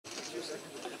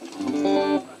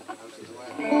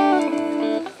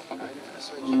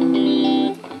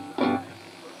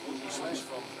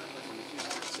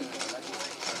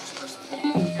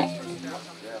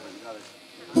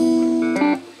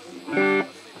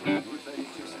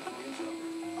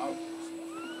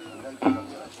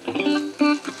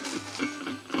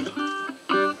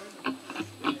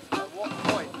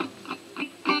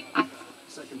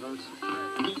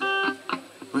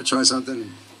try something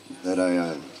that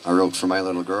I wrote for my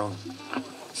little girl,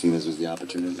 seeing as was the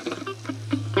opportunity.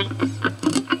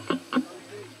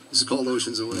 This is called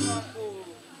Oceans Away.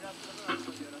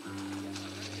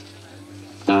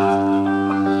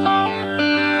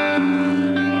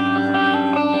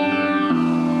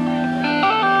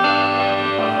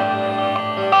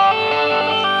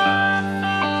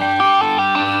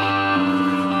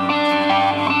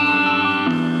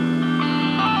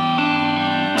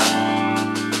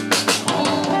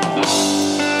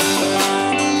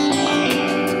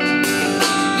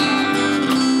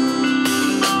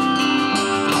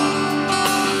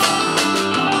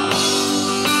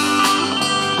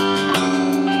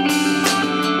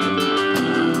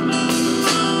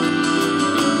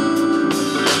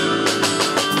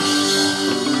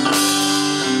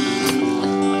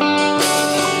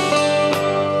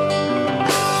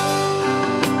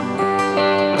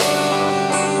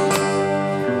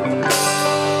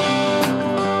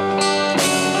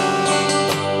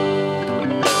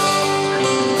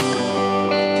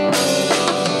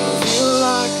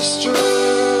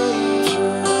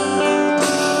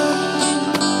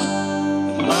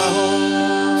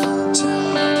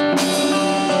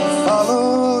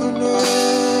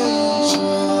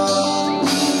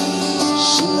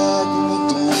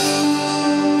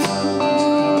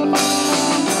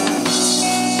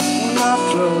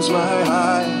 My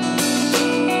eyes,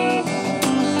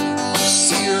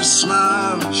 see her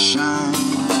smile shine.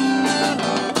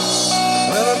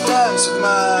 When I dance with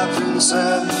my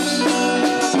princess,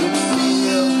 it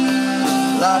feel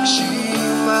like she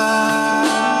mine.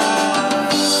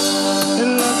 It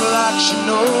look like she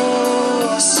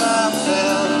knows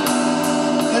something.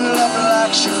 It look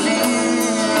like she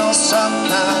feels some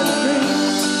kind of pain.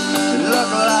 It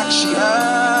look like she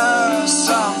has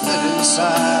something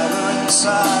inside her.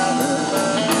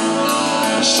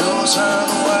 Shows her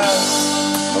the way.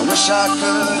 I wish I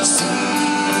could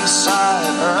see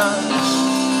beside her.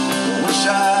 I wish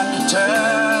I could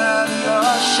turn the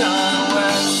ocean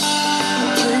away. I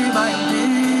dream I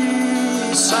am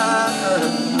beside her.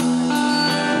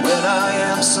 When I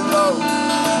am so low,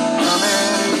 coming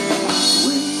away.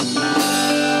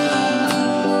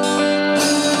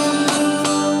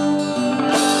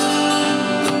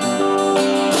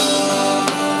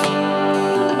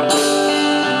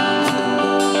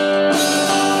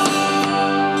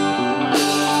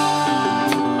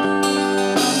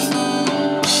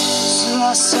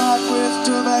 I sat with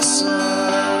Duvet,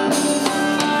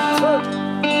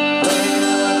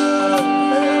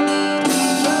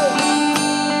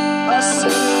 I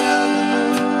sit in the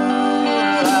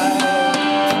moonlight.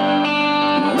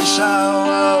 I wish I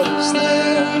was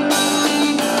there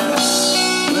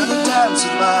when I dance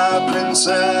with my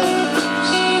princess.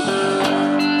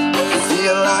 I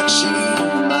feel like she's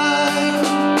mine.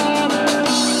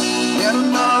 Yet I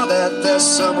know that there's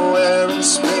somewhere in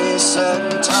space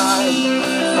and time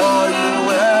for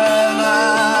you and I.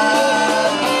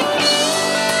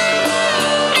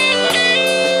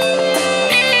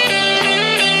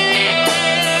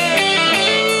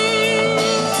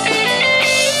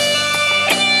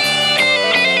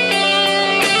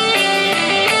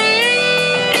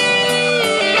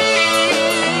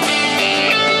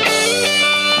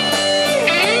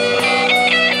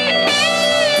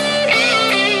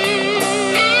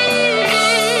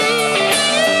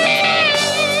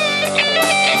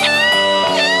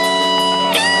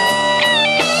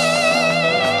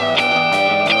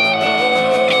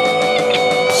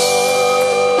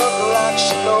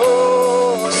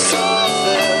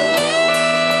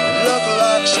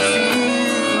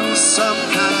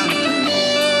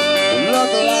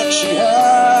 She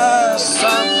has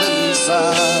something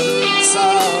inside.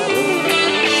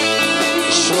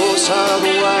 Shows her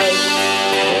the way.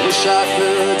 I wish I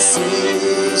could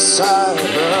see inside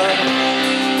her.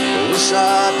 I wish I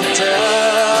could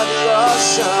tell the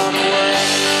ocean.